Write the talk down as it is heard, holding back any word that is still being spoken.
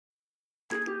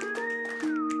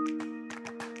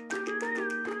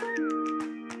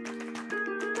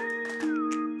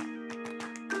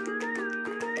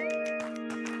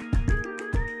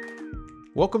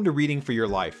Welcome to Reading for Your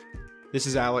Life. This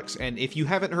is Alex, and if you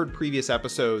haven't heard previous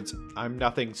episodes, I'm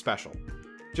nothing special.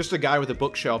 Just a guy with a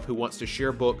bookshelf who wants to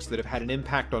share books that have had an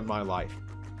impact on my life.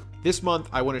 This month,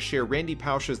 I want to share Randy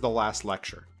Pausch's The Last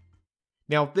Lecture.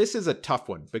 Now, this is a tough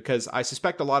one because I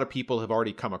suspect a lot of people have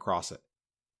already come across it.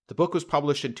 The book was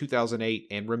published in 2008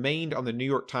 and remained on the New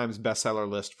York Times bestseller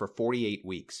list for 48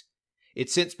 weeks.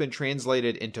 It's since been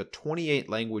translated into 28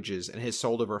 languages and has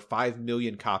sold over 5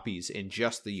 million copies in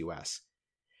just the US.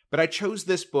 But I chose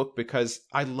this book because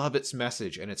I love its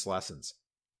message and its lessons.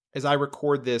 As I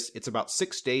record this, it's about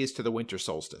 6 days to the winter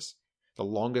solstice, the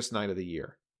longest night of the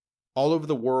year. All over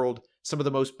the world, some of the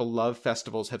most beloved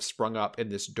festivals have sprung up in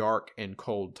this dark and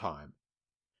cold time.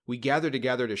 We gather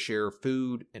together to share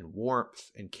food and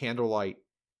warmth and candlelight.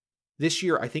 This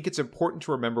year, I think it's important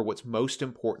to remember what's most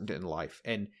important in life,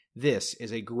 and this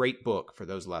is a great book for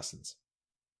those lessons.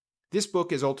 This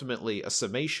book is ultimately a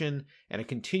summation and a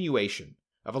continuation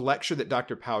of a lecture that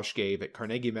Dr. Pausch gave at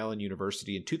Carnegie Mellon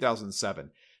University in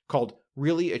 2007 called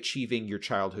Really Achieving Your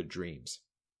Childhood Dreams.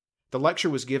 The lecture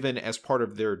was given as part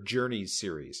of their Journeys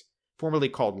series, formerly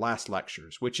called Last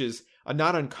Lectures, which is a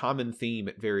not uncommon theme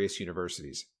at various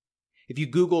universities. If you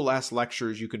Google Last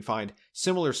Lectures, you can find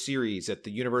similar series at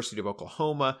the University of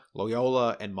Oklahoma,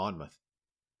 Loyola, and Monmouth.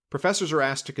 Professors are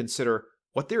asked to consider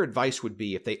what their advice would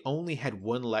be if they only had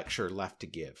one lecture left to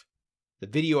give. The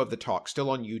video of the talk,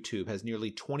 still on YouTube, has nearly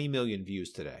 20 million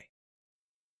views today.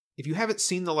 If you haven't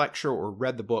seen the lecture or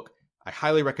read the book, I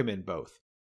highly recommend both.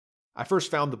 I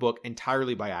first found the book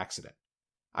entirely by accident.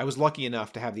 I was lucky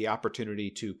enough to have the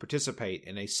opportunity to participate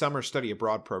in a summer study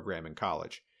abroad program in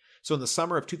college. So in the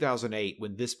summer of 2008,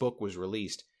 when this book was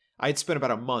released, I had spent about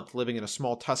a month living in a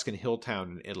small Tuscan hill town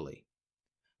in Italy.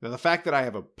 Now, the fact that I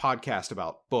have a podcast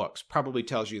about books probably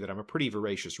tells you that I'm a pretty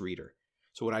voracious reader.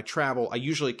 So when I travel, I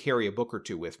usually carry a book or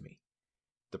two with me.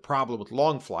 The problem with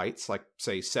long flights, like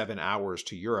say 7 hours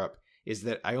to Europe, is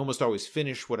that I almost always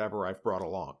finish whatever I've brought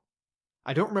along.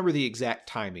 I don't remember the exact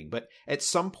timing, but at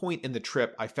some point in the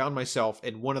trip, I found myself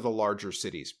in one of the larger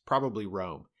cities, probably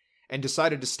Rome, and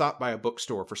decided to stop by a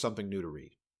bookstore for something new to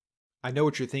read. I know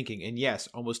what you're thinking, and yes,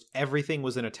 almost everything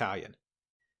was in Italian.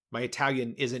 My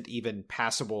Italian isn't even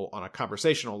passable on a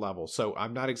conversational level, so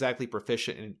I'm not exactly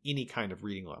proficient in any kind of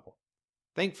reading level.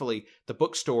 Thankfully, the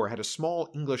bookstore had a small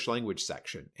English language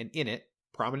section, and in it,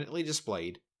 prominently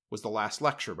displayed, was The Last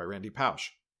Lecture by Randy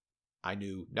Pausch. I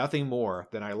knew nothing more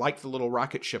than I liked the little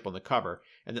rocket ship on the cover,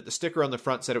 and that the sticker on the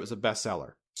front said it was a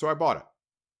bestseller, so I bought it.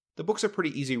 The book's a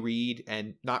pretty easy read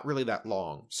and not really that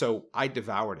long, so I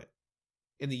devoured it.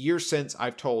 In the years since,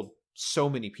 I've told so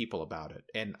many people about it,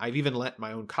 and I've even lent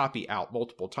my own copy out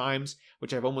multiple times,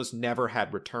 which I've almost never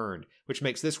had returned, which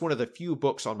makes this one of the few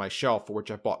books on my shelf for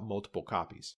which I've bought multiple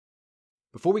copies.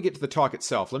 Before we get to the talk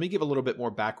itself, let me give a little bit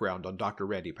more background on Dr.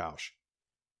 Randy Pausch.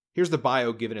 Here's the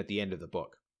bio given at the end of the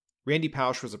book. Randy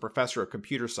Pausch was a professor of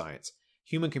computer science,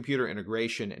 human-computer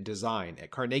integration, and design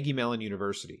at Carnegie Mellon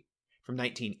University. From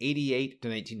 1988 to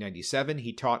 1997,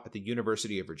 he taught at the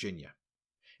University of Virginia.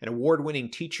 An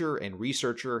award-winning teacher and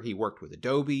researcher, he worked with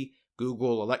Adobe,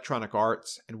 Google, Electronic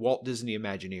Arts, and Walt Disney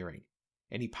Imagineering,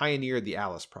 and he pioneered the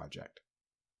Alice Project.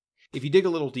 If you dig a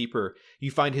little deeper,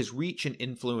 you find his reach and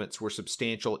influence were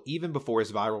substantial even before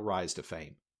his viral rise to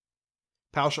fame.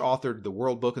 Pausch authored the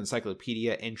World Book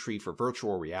Encyclopedia entry for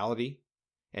virtual reality,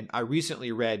 and I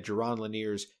recently read Jaron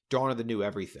Lanier's Dawn of the New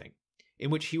Everything, in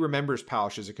which he remembers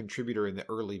Pausch as a contributor in the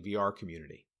early VR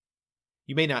community.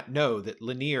 You may not know that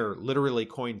Lanier literally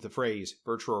coined the phrase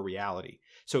virtual reality,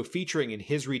 so featuring in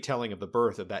his retelling of the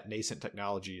birth of that nascent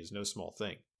technology is no small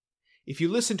thing. If you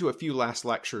listen to a few Last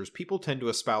Lectures, people tend to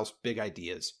espouse big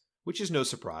ideas, which is no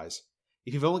surprise.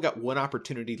 If you've only got one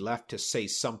opportunity left to say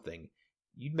something,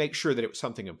 you'd make sure that it was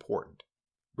something important.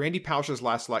 Randy Pausch's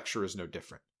Last Lecture is no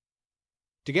different.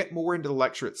 To get more into the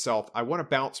lecture itself, I want to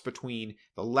bounce between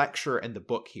the lecture and the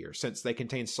book here, since they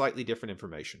contain slightly different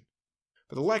information.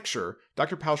 For the lecture,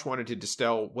 Dr. Pausch wanted to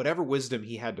distill whatever wisdom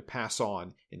he had to pass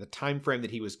on in the time frame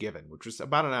that he was given, which was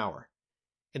about an hour.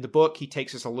 In the book, he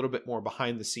takes us a little bit more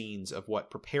behind the scenes of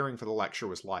what preparing for the lecture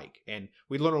was like, and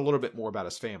we learn a little bit more about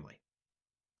his family.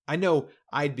 I know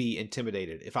I'd be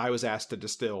intimidated if I was asked to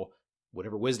distill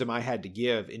whatever wisdom I had to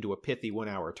give into a pithy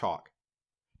 1-hour talk.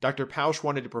 Dr. Pausch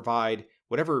wanted to provide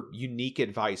whatever unique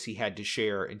advice he had to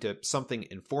share into something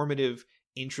informative,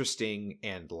 interesting,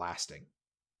 and lasting.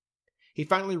 He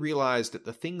finally realized that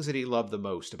the things that he loved the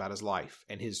most about his life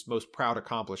and his most proud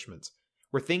accomplishments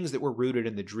were things that were rooted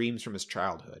in the dreams from his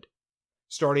childhood.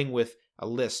 Starting with a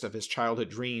list of his childhood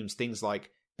dreams, things like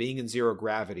being in zero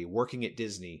gravity, working at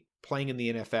Disney, playing in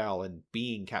the NFL, and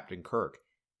being Captain Kirk,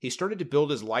 he started to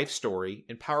build his life story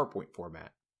in PowerPoint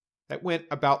format. That went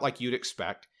about like you'd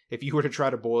expect if you were to try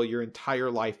to boil your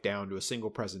entire life down to a single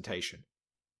presentation.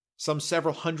 Some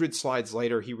several hundred slides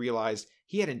later, he realized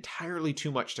he had entirely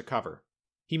too much to cover.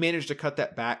 He managed to cut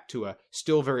that back to a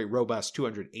still very robust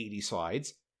 280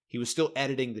 slides. He was still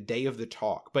editing the day of the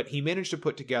talk, but he managed to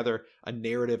put together a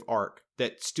narrative arc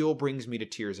that still brings me to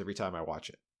tears every time I watch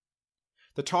it.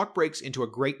 The talk breaks into a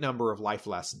great number of life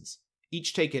lessons.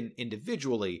 Each taken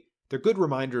individually, they're good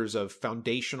reminders of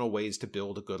foundational ways to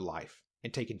build a good life,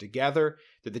 and taken together,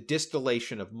 they're the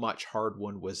distillation of much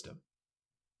hard-won wisdom.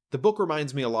 The book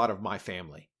reminds me a lot of my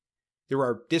family. There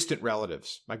are distant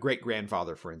relatives, my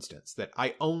great-grandfather for instance, that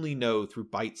I only know through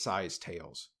bite-sized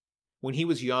tales. When he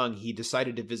was young, he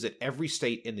decided to visit every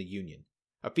state in the Union,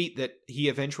 a feat that he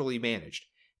eventually managed,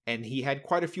 and he had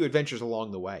quite a few adventures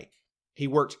along the way. He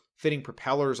worked fitting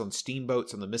propellers on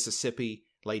steamboats on the Mississippi,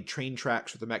 laid train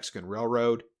tracks with the Mexican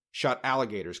Railroad, shot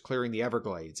alligators clearing the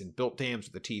Everglades, and built dams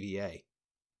with the TVA.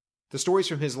 The stories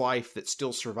from his life that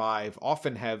still survive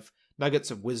often have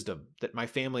nuggets of wisdom that my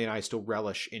family and I still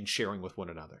relish in sharing with one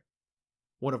another.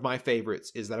 One of my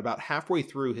favorites is that about halfway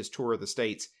through his tour of the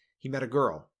states, he met a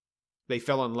girl. They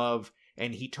fell in love,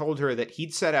 and he told her that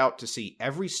he'd set out to see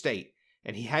every state,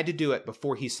 and he had to do it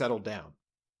before he settled down.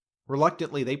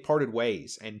 Reluctantly, they parted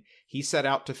ways, and he set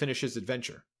out to finish his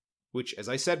adventure, which, as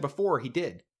I said before, he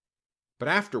did. But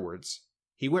afterwards,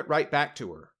 he went right back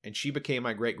to her, and she became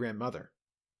my great-grandmother.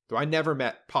 Though I never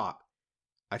met Pop,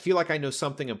 I feel like I know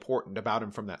something important about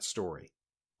him from that story.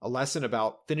 A lesson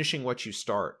about finishing what you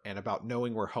start, and about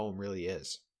knowing where home really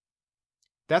is.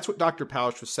 That's what Dr.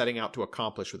 Pausch was setting out to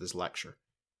accomplish with his lecture,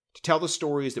 to tell the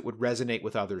stories that would resonate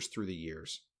with others through the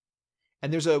years.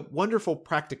 And there's a wonderful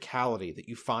practicality that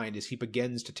you find as he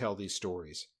begins to tell these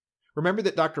stories. Remember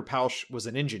that Dr. Pausch was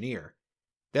an engineer.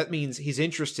 That means he's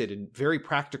interested in very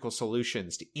practical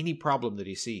solutions to any problem that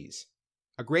he sees.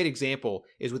 A great example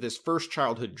is with his first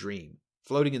childhood dream,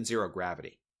 floating in zero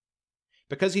gravity.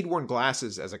 Because he'd worn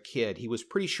glasses as a kid, he was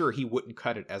pretty sure he wouldn't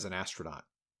cut it as an astronaut.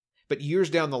 But years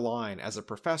down the line, as a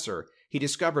professor, he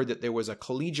discovered that there was a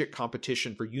collegiate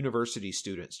competition for university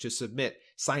students to submit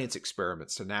science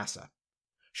experiments to NASA.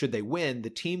 Should they win, the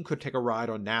team could take a ride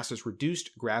on NASA's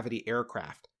reduced gravity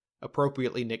aircraft,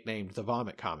 appropriately nicknamed the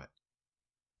Vomit Comet.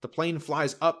 The plane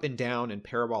flies up and down in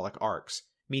parabolic arcs,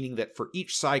 meaning that for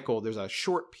each cycle there's a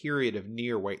short period of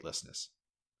near weightlessness.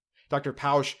 Dr.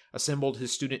 Pausch assembled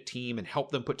his student team and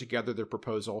helped them put together their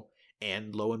proposal,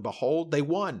 and lo and behold, they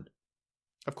won.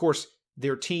 Of course,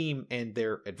 their team and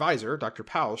their advisor, Dr.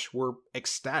 Pausch, were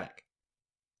ecstatic.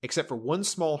 Except for one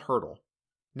small hurdle.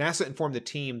 NASA informed the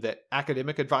team that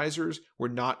academic advisors were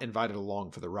not invited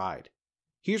along for the ride.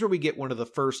 Here's where we get one of the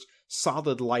first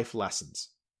solid life lessons.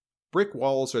 Brick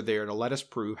walls are there to let us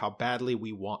prove how badly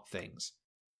we want things.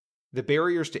 The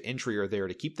barriers to entry are there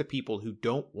to keep the people who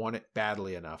don't want it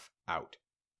badly enough out.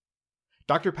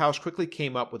 Dr. Pausch quickly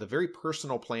came up with a very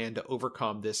personal plan to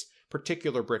overcome this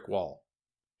particular brick wall.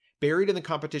 Buried in the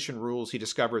competition rules, he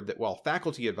discovered that while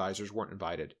faculty advisors weren't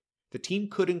invited, the team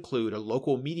could include a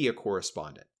local media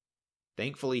correspondent.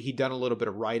 Thankfully, he'd done a little bit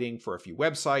of writing for a few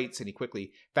websites, and he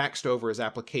quickly faxed over his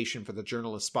application for the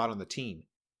journalist spot on the team.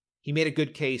 He made a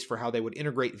good case for how they would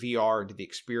integrate VR into the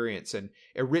experience and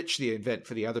enrich the event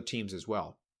for the other teams as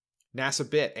well. NASA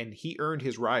bit, and he earned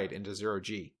his ride into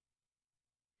Zero-G.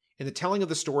 In the telling of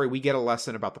the story, we get a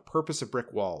lesson about the purpose of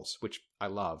brick walls, which I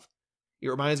love. It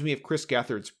reminds me of Chris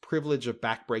Gethard's privilege of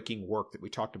backbreaking work that we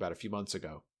talked about a few months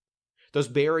ago. Those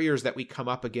barriers that we come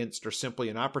up against are simply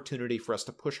an opportunity for us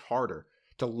to push harder,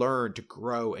 to learn, to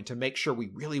grow, and to make sure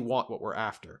we really want what we're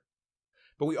after.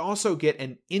 But we also get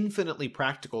an infinitely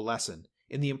practical lesson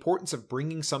in the importance of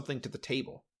bringing something to the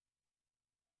table.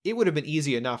 It would have been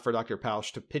easy enough for Dr.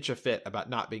 Pausch to pitch a fit about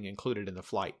not being included in the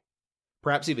flight.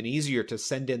 Perhaps even easier to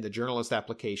send in the journalist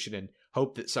application and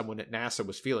hope that someone at NASA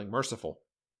was feeling merciful.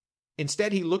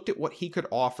 Instead, he looked at what he could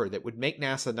offer that would make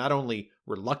NASA not only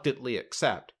reluctantly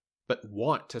accept, but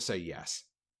want to say yes.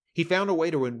 He found a way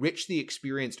to enrich the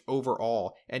experience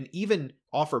overall and even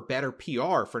offer better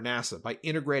PR for NASA by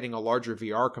integrating a larger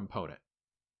VR component.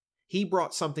 He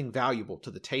brought something valuable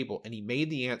to the table, and he made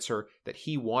the answer that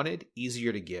he wanted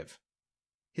easier to give.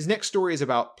 His next story is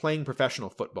about playing professional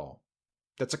football.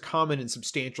 That's a common and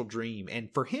substantial dream, and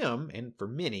for him, and for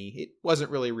many, it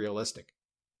wasn't really realistic.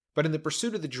 But in the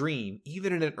pursuit of the dream,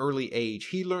 even at an early age,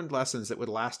 he learned lessons that would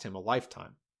last him a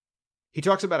lifetime. He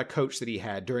talks about a coach that he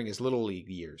had during his Little League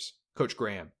years, Coach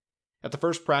Graham. At the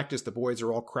first practice, the boys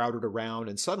are all crowded around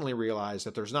and suddenly realize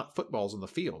that there's not footballs on the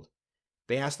field.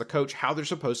 They ask the coach how they're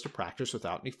supposed to practice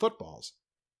without any footballs.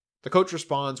 The coach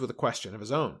responds with a question of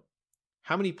his own.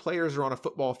 How many players are on a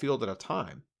football field at a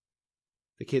time?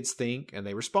 The kids think and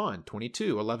they respond,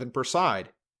 22, 11 per side.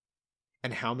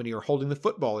 And how many are holding the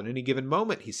football at any given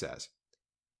moment, he says.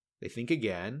 They think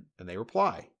again and they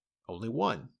reply, only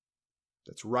one.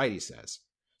 That's right, he says.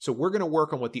 So we're going to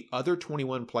work on what the other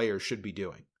 21 players should be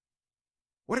doing.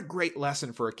 What a great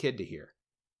lesson for a kid to hear.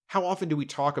 How often do we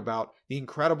talk about the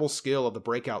incredible skill of the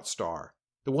breakout star,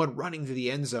 the one running to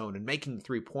the end zone and making the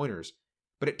three-pointers,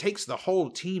 but it takes the whole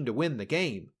team to win the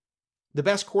game. The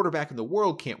best quarterback in the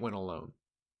world can't win alone.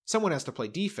 Someone has to play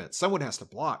defense, someone has to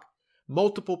block.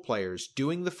 Multiple players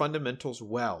doing the fundamentals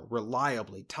well,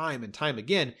 reliably, time and time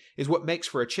again, is what makes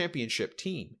for a championship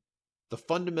team. The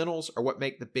fundamentals are what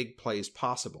make the big plays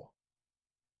possible.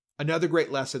 Another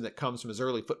great lesson that comes from his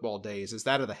early football days is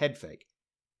that of the head fake.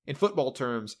 In football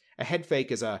terms, a head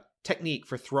fake is a technique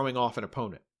for throwing off an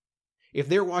opponent. If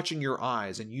they're watching your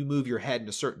eyes and you move your head in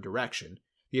a certain direction,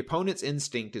 the opponent's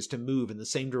instinct is to move in the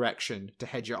same direction to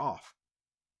head you off.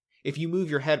 If you move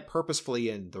your head purposefully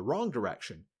in the wrong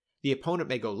direction, the opponent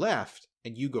may go left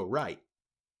and you go right.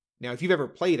 Now, if you've ever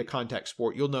played a contact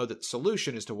sport, you'll know that the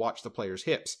solution is to watch the player's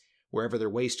hips. Wherever their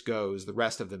waist goes, the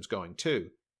rest of them's going too.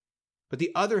 But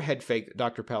the other head fake that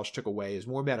Dr. Pausch took away is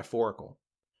more metaphorical.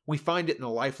 We find it in the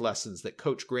life lessons that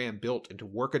Coach Graham built into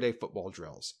workaday football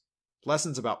drills.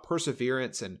 Lessons about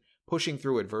perseverance and pushing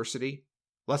through adversity.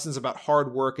 Lessons about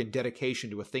hard work and dedication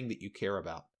to a thing that you care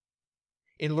about.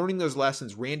 In learning those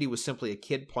lessons, Randy was simply a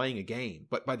kid playing a game,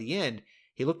 but by the end,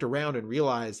 he looked around and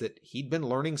realized that he'd been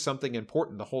learning something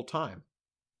important the whole time.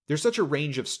 There's such a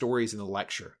range of stories in the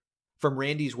lecture. From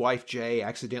Randy's wife Jay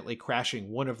accidentally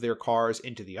crashing one of their cars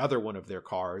into the other one of their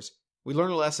cars, we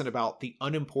learn a lesson about the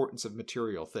unimportance of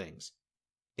material things.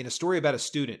 In a story about a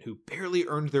student who barely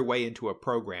earned their way into a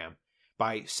program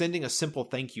by sending a simple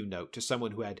thank you note to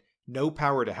someone who had no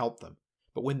power to help them,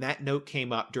 but when that note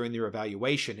came up during their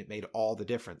evaluation, it made all the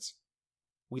difference.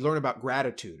 We learn about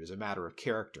gratitude as a matter of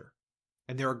character.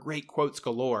 And there are great quotes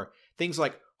galore, things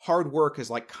like, hard work is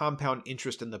like compound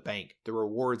interest in the bank, the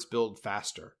rewards build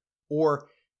faster. Or,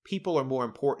 people are more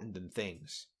important than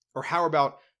things. Or how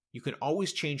about, you can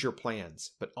always change your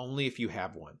plans, but only if you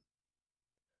have one.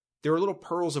 There are little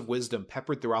pearls of wisdom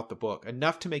peppered throughout the book,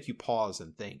 enough to make you pause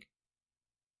and think.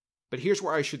 But here's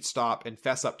where I should stop and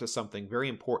fess up to something very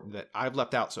important that I've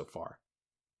left out so far.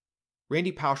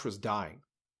 Randy Pausch was dying.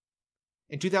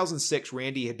 In 2006,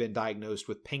 Randy had been diagnosed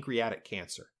with pancreatic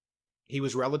cancer. He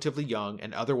was relatively young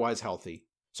and otherwise healthy,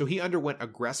 so he underwent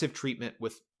aggressive treatment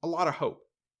with a lot of hope.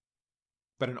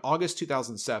 But in August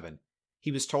 2007,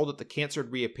 he was told that the cancer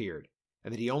had reappeared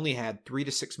and that he only had 3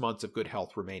 to 6 months of good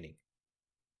health remaining.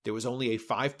 There was only a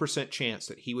 5% chance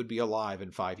that he would be alive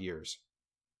in 5 years.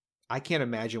 I can't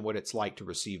imagine what it's like to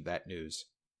receive that news.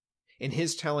 In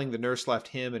his telling, the nurse left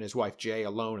him and his wife Jay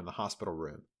alone in the hospital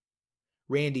room.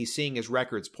 Randy, seeing his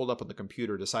records pulled up on the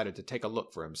computer, decided to take a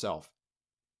look for himself.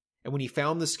 And when he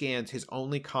found the scans, his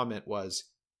only comment was,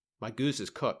 "My goose is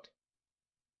cooked."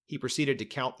 He proceeded to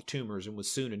count the tumors and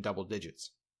was soon in double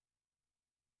digits.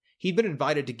 He'd been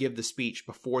invited to give the speech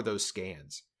before those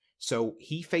scans, so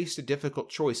he faced a difficult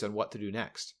choice on what to do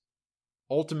next.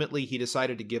 Ultimately, he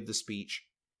decided to give the speech.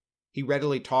 He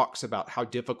readily talks about how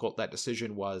difficult that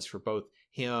decision was for both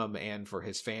him and for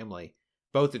his family,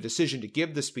 both the decision to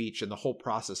give the speech and the whole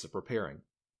process of preparing.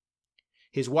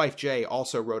 His wife Jay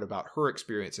also wrote about her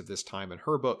experience of this time in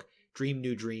her book, Dream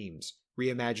New Dreams,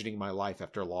 Reimagining My Life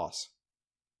After Loss.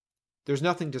 There's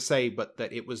nothing to say but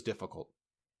that it was difficult.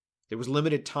 There was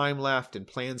limited time left and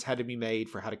plans had to be made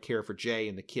for how to care for Jay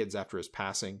and the kids after his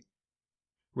passing.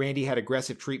 Randy had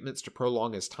aggressive treatments to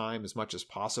prolong his time as much as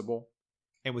possible.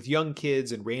 And with young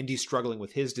kids and Randy struggling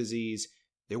with his disease,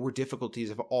 there were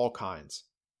difficulties of all kinds.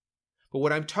 But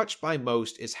what I'm touched by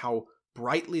most is how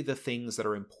brightly the things that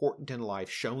are important in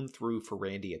life shone through for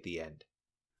Randy at the end.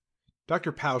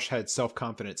 Dr. Pausch had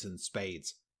self-confidence in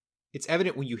spades. It's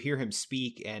evident when you hear him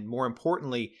speak, and more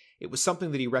importantly, it was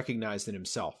something that he recognized in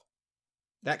himself.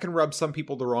 That can rub some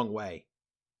people the wrong way.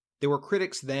 There were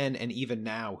critics then and even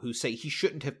now who say he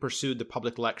shouldn't have pursued the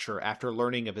public lecture after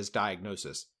learning of his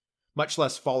diagnosis, much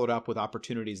less followed up with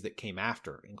opportunities that came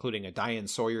after, including a Diane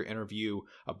Sawyer interview,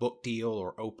 a book deal,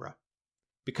 or Oprah.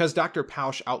 Because Dr.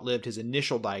 Pausch outlived his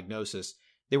initial diagnosis,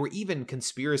 there were even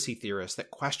conspiracy theorists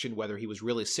that questioned whether he was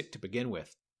really sick to begin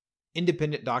with.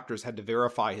 Independent doctors had to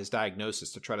verify his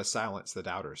diagnosis to try to silence the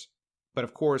doubters. But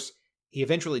of course, he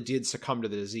eventually did succumb to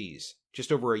the disease,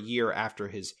 just over a year after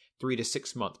his 3 to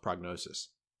 6 month prognosis.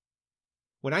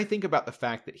 When I think about the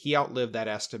fact that he outlived that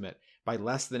estimate by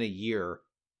less than a year,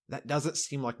 that doesn't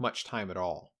seem like much time at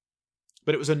all.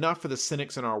 But it was enough for the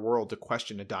cynics in our world to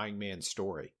question a dying man's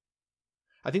story.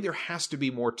 I think there has to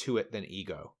be more to it than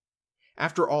ego.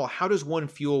 After all, how does one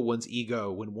fuel one's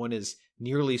ego when one is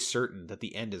nearly certain that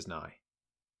the end is nigh?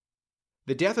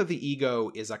 The death of the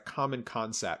ego is a common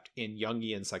concept in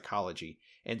Jungian psychology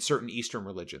and certain Eastern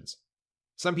religions.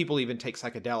 Some people even take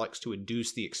psychedelics to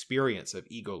induce the experience of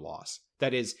ego loss,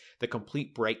 that is, the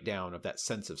complete breakdown of that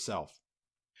sense of self.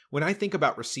 When I think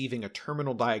about receiving a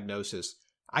terminal diagnosis,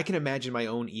 I can imagine my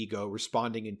own ego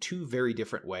responding in two very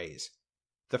different ways.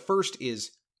 The first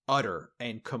is utter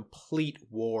and complete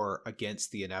war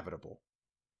against the inevitable.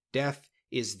 Death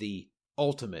is the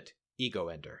ultimate ego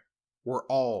ender. We're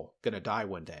all going to die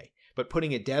one day, but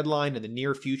putting a deadline in the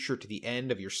near future to the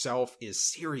end of yourself is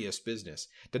serious business.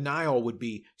 Denial would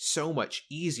be so much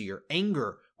easier.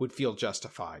 Anger would feel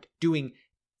justified. Doing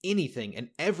anything and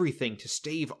everything to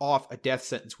stave off a death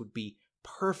sentence would be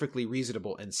perfectly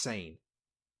reasonable and sane.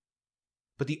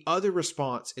 But the other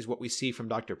response is what we see from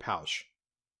Dr. Pausch.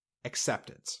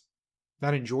 Acceptance.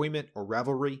 Not enjoyment or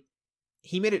revelry.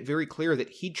 He made it very clear that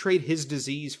he'd trade his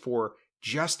disease for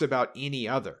just about any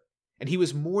other, and he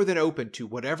was more than open to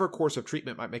whatever course of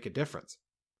treatment might make a difference.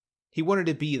 He wanted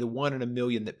to be the 1 in a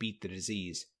million that beat the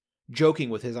disease, joking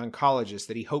with his oncologist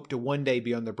that he hoped to one day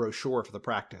be on the brochure for the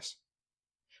practice.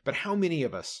 But how many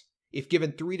of us, if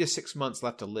given 3 to 6 months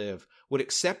left to live, would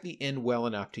accept the end well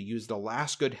enough to use the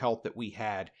last good health that we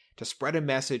had to spread a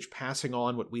message passing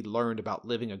on what we'd learned about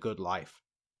living a good life?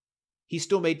 He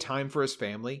still made time for his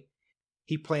family.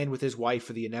 He planned with his wife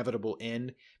for the inevitable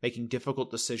end, making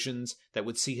difficult decisions that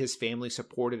would see his family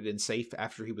supported and safe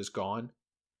after he was gone.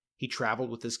 He traveled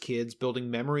with his kids,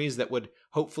 building memories that would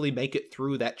hopefully make it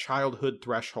through that childhood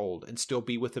threshold and still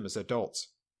be with them as adults.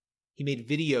 He made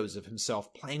videos of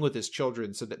himself playing with his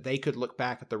children so that they could look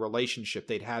back at the relationship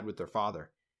they'd had with their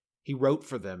father. He wrote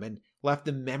for them and left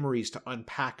them memories to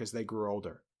unpack as they grew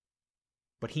older.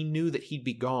 But he knew that he'd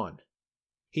be gone.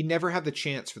 He never had the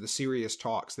chance for the serious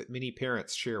talks that many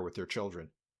parents share with their children.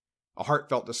 A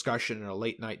heartfelt discussion at a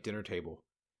late-night dinner table.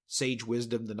 Sage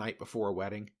wisdom the night before a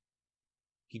wedding.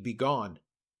 He'd be gone.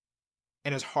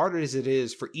 And as hard as it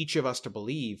is for each of us to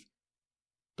believe,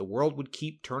 the world would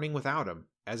keep turning without him,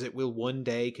 as it will one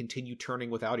day continue turning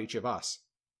without each of us.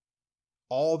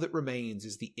 All that remains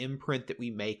is the imprint that we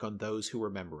make on those who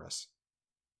remember us.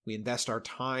 We invest our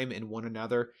time in one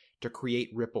another to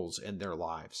create ripples in their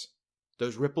lives.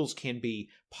 Those ripples can be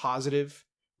positive,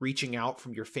 reaching out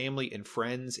from your family and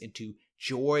friends into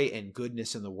joy and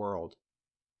goodness in the world.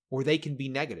 Or they can be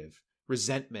negative,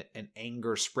 resentment and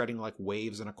anger spreading like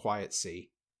waves in a quiet sea.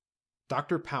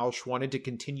 Dr. Pausch wanted to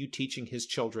continue teaching his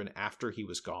children after he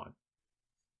was gone.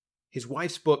 His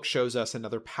wife's book shows us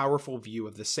another powerful view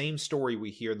of the same story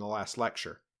we hear in the last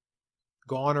lecture.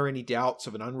 Gone are any doubts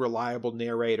of an unreliable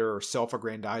narrator or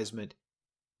self-aggrandizement.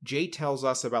 Jay tells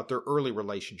us about their early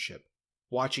relationship,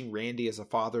 watching Randy as a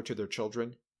father to their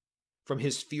children. From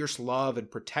his fierce love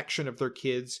and protection of their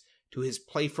kids to his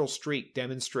playful streak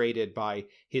demonstrated by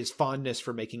his fondness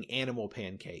for making animal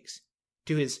pancakes,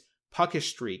 to his puckish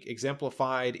streak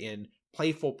exemplified in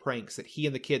playful pranks that he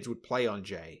and the kids would play on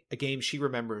Jay, a game she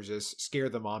remembers as Scare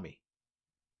the Mommy.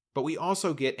 But we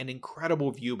also get an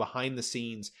incredible view behind the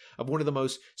scenes of one of the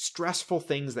most stressful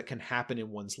things that can happen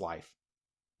in one's life.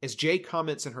 As Jay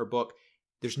comments in her book,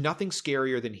 there's nothing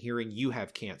scarier than hearing you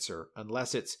have cancer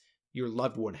unless it's your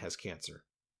loved one has cancer.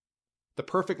 The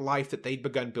perfect life that they'd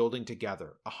begun building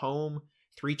together, a home,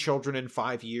 3 children in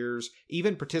 5 years,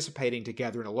 even participating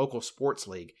together in a local sports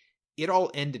league, it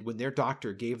all ended when their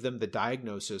doctor gave them the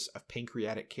diagnosis of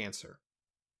pancreatic cancer.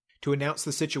 To announce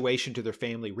the situation to their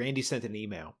family, Randy sent an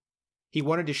email. He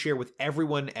wanted to share with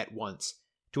everyone at once,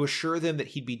 to assure them that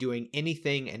he'd be doing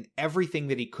anything and everything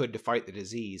that he could to fight the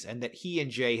disease, and that he and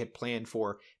Jay had planned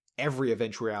for every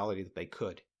eventuality that they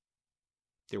could.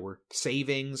 There were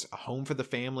savings, a home for the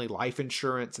family, life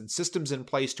insurance, and systems in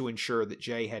place to ensure that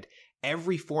Jay had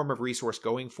every form of resource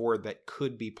going forward that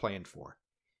could be planned for.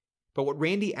 But what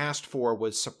Randy asked for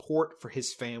was support for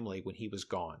his family when he was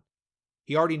gone.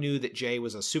 He already knew that Jay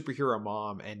was a superhero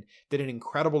mom and did an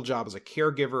incredible job as a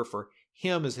caregiver for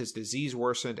him as his disease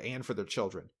worsened and for their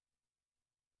children.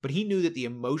 But he knew that the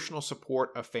emotional support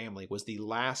of family was the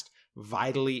last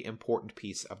vitally important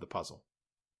piece of the puzzle.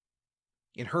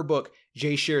 In her book,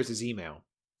 Jay shares his email.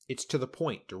 It's to the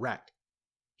point, direct.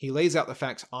 He lays out the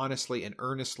facts honestly and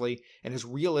earnestly and is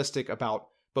realistic about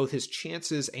both his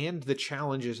chances and the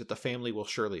challenges that the family will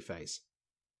surely face.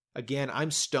 Again,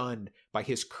 I'm stunned by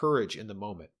his courage in the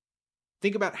moment.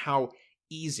 Think about how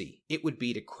easy it would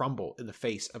be to crumble in the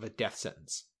face of a death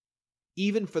sentence.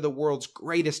 Even for the world's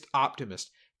greatest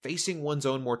optimist, facing one's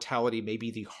own mortality may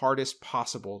be the hardest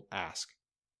possible ask.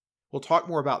 We'll talk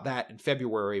more about that in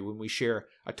February when we share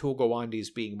Atul Gawande's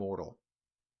Being Mortal.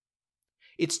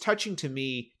 It's touching to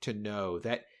me to know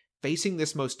that facing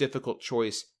this most difficult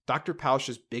choice, Dr.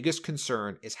 Pausch's biggest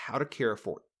concern is how to care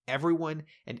for everyone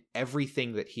and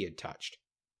everything that he had touched.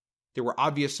 There were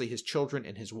obviously his children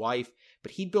and his wife,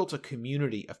 but he'd built a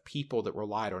community of people that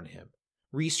relied on him.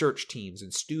 Research teams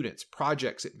and students,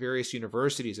 projects at various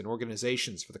universities and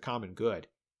organizations for the common good.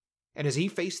 And as he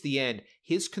faced the end,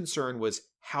 his concern was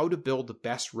how to build the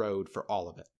best road for all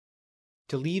of it.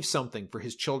 To leave something for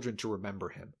his children to remember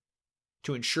him.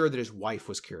 To ensure that his wife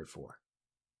was cared for.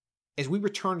 As we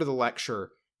return to the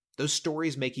lecture, those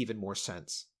stories make even more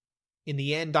sense. In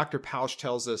the end, Dr. Pausch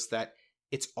tells us that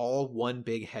it's all one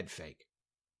big head fake.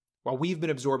 While we've been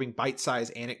absorbing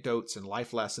bite-sized anecdotes and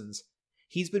life lessons,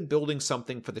 he's been building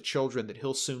something for the children that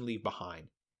he'll soon leave behind.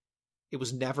 It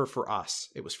was never for us,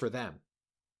 it was for them.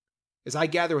 As I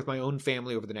gather with my own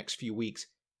family over the next few weeks,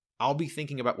 I'll be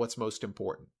thinking about what's most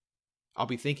important. I'll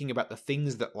be thinking about the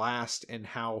things that last and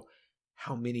how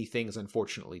many things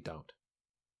unfortunately don't.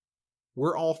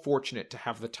 We're all fortunate to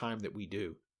have the time that we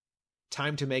do.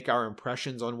 Time to make our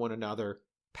impressions on one another,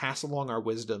 pass along our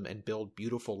wisdom, and build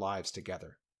beautiful lives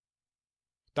together.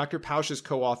 Dr. Pausch's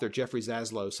co-author Jeffrey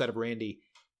Zaslow said of Randy,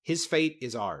 "His fate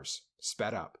is ours,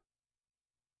 sped up."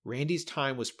 Randy's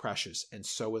time was precious, and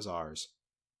so is ours.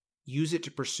 Use it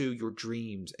to pursue your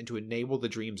dreams and to enable the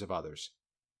dreams of others.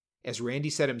 As Randy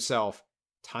said himself,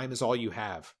 time is all you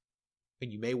have,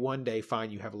 and you may one day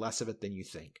find you have less of it than you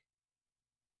think.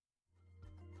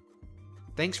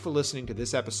 Thanks for listening to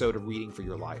this episode of Reading for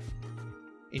Your Life.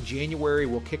 In January,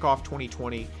 we'll kick off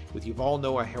 2020 with Yuval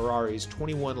Noah Harari's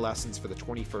 21 Lessons for the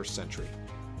 21st Century.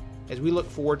 As we look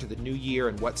forward to the new year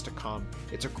and what's to come,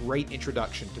 it's a great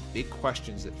introduction to big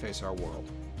questions that face our world.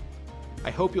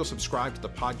 I hope you'll subscribe to the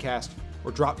podcast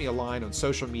or drop me a line on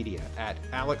social media at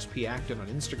Alex P. Acton on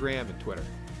Instagram and Twitter.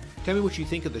 Tell me what you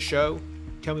think of the show,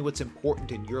 tell me what's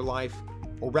important in your life,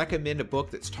 or recommend a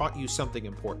book that's taught you something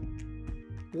important.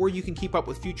 Or you can keep up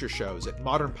with future shows at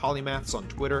Modern Polymaths on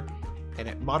Twitter and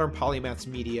at Modern Polymaths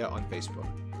Media on Facebook.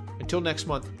 Until next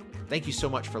month, thank you so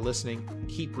much for listening,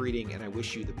 keep reading, and I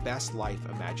wish you the best life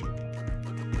imaginable.